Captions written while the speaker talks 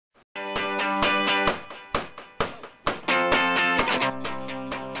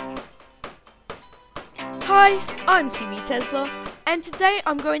Hi, I'm CBTesla, and today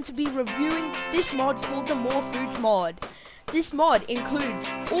I'm going to be reviewing this mod called the More Foods mod. This mod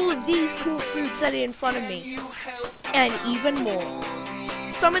includes all of these cool foods that are in front of me, and even more.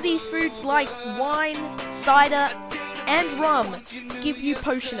 Some of these foods like wine, cider, and rum give you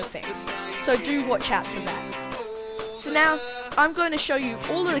potion effects, so do watch out for that. So now, I'm going to show you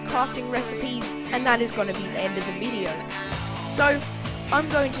all of the crafting recipes, and that is going to be the end of the video. So, I'm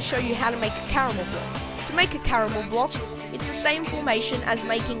going to show you how to make a caramel block. To make a caramel block, it's the same formation as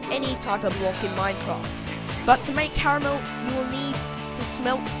making any type of block in Minecraft. But to make caramel, you will need to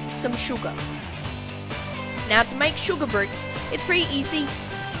smelt some sugar. Now to make sugar bricks, it's pretty easy.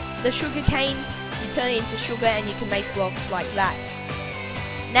 The sugar cane, you turn it into sugar and you can make blocks like that.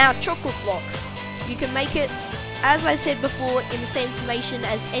 Now chocolate blocks, you can make it, as I said before, in the same formation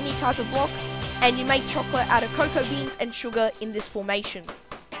as any type of block, and you make chocolate out of cocoa beans and sugar in this formation.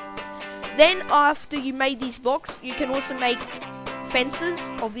 Then after you made these blocks, you can also make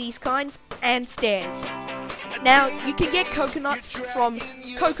fences of these kinds and stairs. Now you can get coconuts from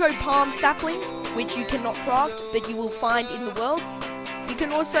cocoa palm saplings, which you cannot craft but you will find in the world. You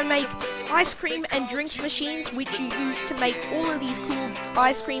can also make ice cream and drinks machines, which you use to make all of these cool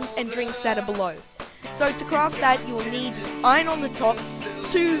ice creams and drinks that are below. So to craft that, you will need iron on the top,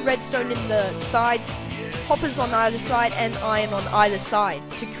 2 redstone in the sides, hoppers on either side, and iron on either side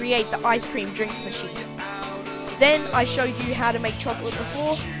to create the ice cream drinks machine. Then I showed you how to make chocolate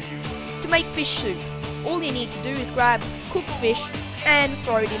before. To make fish soup, all you need to do is grab cooked fish and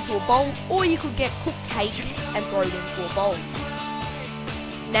throw it into a bowl, or you could get cooked hake and throw it into a bowl.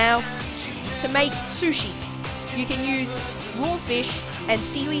 Now, to make sushi, you can use raw fish and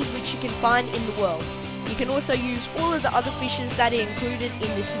seaweed, which you can find in the world. You can also use all of the other fishes that are included in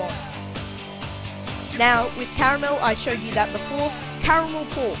this mod. Now, with caramel, I showed you that before. Caramel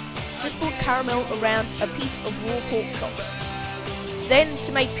pork. Just put caramel around a piece of raw pork chop. Then,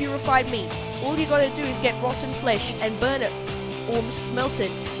 to make purified meat, all you gotta do is get rotten flesh and burn it or smelt it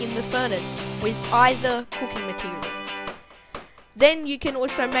in the furnace with either cooking material. Then you can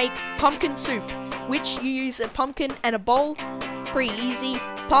also make pumpkin soup, which you use a pumpkin and a bowl. Pretty easy.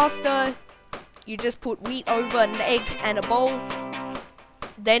 Pasta, you just put wheat over an egg and a bowl.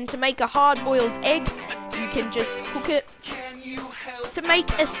 Then to make a hard-boiled egg, you can just cook it. To make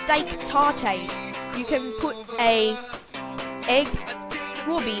a steak tartare, you can put a egg,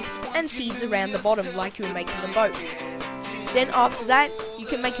 raw beef, and seeds around the bottom like you were making a boat. Then after that, you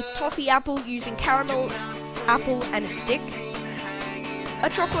can make a toffee apple using caramel, apple, and a stick. A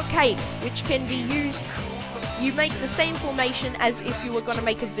chocolate cake, which can be used, you make the same formation as if you were going to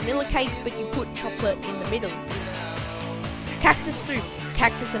make a vanilla cake, but you put chocolate in the middle. Cactus soup,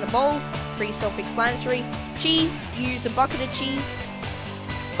 cactus in a bowl, pretty self-explanatory. Cheese, you use a bucket of cheese.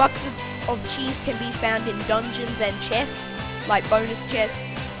 Buckets of cheese can be found in dungeons and chests, like bonus chests.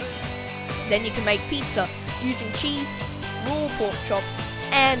 Then you can make pizza using cheese, raw pork chops,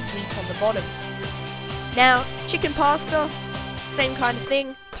 and wheat on the bottom. Now, chicken pasta, same kind of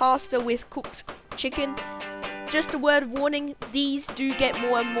thing, pasta with cooked chicken. Just a word of warning, these do get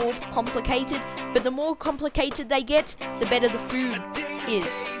more and more complicated, but the more complicated they get, the better the food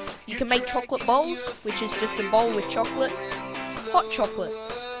is. You can make chocolate bowls, which is just a bowl with chocolate. Hot chocolate,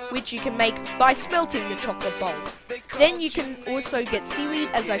 which you can make by smelting the chocolate bowl. Then you can also get seaweed,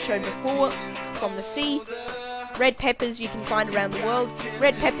 as I showed before, from the sea. Red peppers you can find around the world.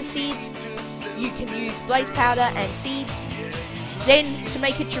 Red pepper seeds, you can use blaze powder and seeds. Then to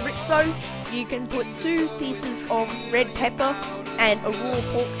make a chorizo, you can put 2 pieces of red pepper and a raw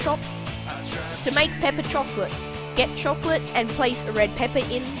pork chop. To make pepper chocolate, get chocolate and place a red pepper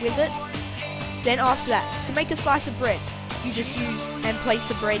in with it. Then after that, to make a slice of bread, you just use and place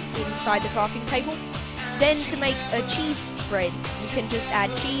a bread inside the crafting table. Then to make a cheese bread, you can just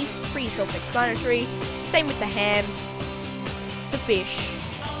add cheese, pretty self-explanatory. Same with the ham, the fish,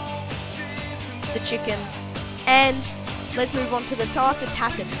 the chicken, and let's move on to the tartar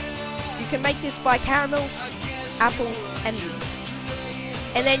tatin. You can make this by caramel, apple, and wheat.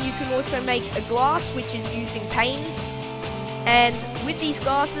 And then you can also make a glass, which is using panes. And with these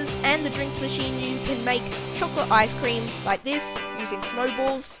glasses and the drinks machine, you can make chocolate ice cream like this, using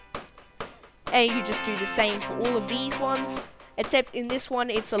snowballs. And you just do the same for all of these ones. Except in this one,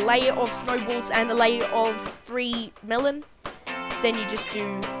 it's a layer of snowballs and a layer of 3 melon. Then you just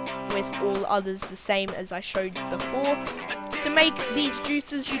do with all others the same as I showed before. To make these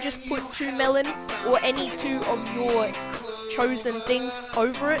juices, you just put 2 melon or any 2 of your chosen things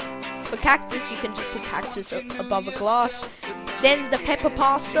over it. For cactus, you can just put cactus above a glass. Then the pepper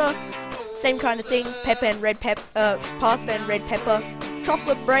pasta, same kind of thing, pepper and red pepper, pasta and red pepper.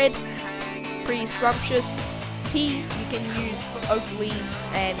 Chocolate bread, pretty scrumptious. tea, you can use oak leaves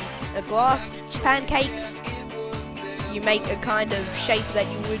and a glass. Pancakes, you make a kind of shape that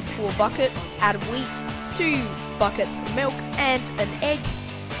you would for a bucket out of wheat, 2 buckets of milk and an egg.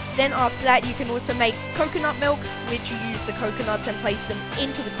 Then after that you can also make coconut milk, which you use the coconuts and place them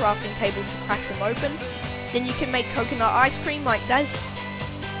into the crafting table to crack them open. Then you can make coconut ice cream like this.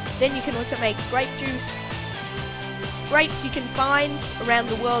 Then you can also make grape juice. Grapes you can find around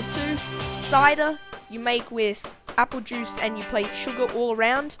the world too. Cider you make with apple juice and you place sugar all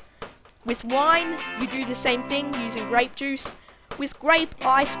around. With wine you do the same thing using grape juice. With grape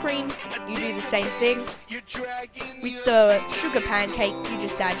ice cream you do the same thing. With the sugar pancake you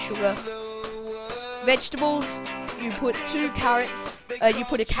just add sugar. Vegetables, you put 2 carrots, you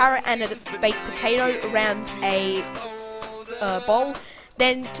put a carrot and a baked potato around a bowl.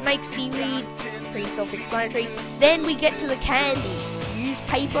 Then to make seaweed, pretty self-explanatory. Then we get to the candies. You use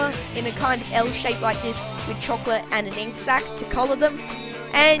paper in a kind of L shape like this with chocolate and an ink sac to colour them.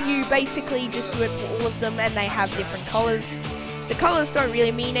 And you basically just do it for all of them and they have different colours. The colours don't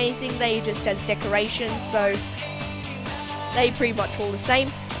really mean anything, they just as decorations, so they pretty much all the same.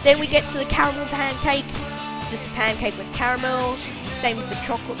 Then we get to the caramel pancake. It's just a pancake with caramel. Same with the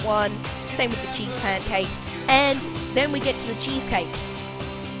chocolate one. Same with the cheese pancake. And then we get to the cheesecake.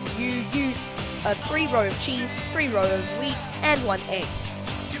 You use a 3 row of cheese, 3 row of wheat, and 1 egg.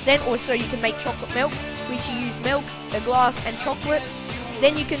 Then also you can make chocolate milk, which you use milk, a glass, and chocolate.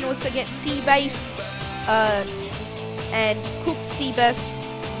 Then you can also get sea base, and cooked sea bass,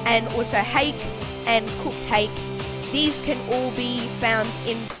 and also hake and cooked hake. These can all be found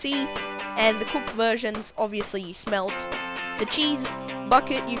in sea, and the cooked versions obviously you smelt. The cheese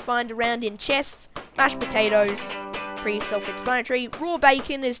bucket you find around in chests. Mashed potatoes, pretty self-explanatory. Raw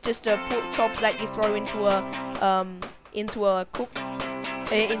bacon is just a pork chop that you throw into a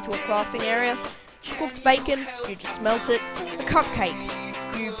crafting area. Cooked bacon, you just smelt it. A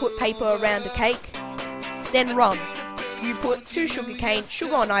cupcake, you put paper around a cake. Then rum, you put 2 sugar canes,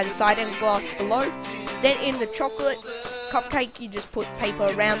 sugar on either side and a glass below. Then in the chocolate cupcake, you just put paper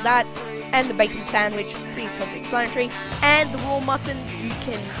around that. And the bacon sandwich, pretty self-explanatory. And the raw mutton you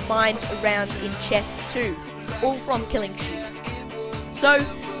can find around in chests too, all from killing sheep. So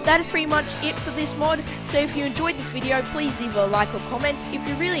that is pretty much it for this mod. So if you enjoyed this video, please leave a like or comment. If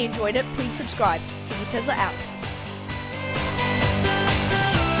you really enjoyed it, please subscribe. CBTesla out.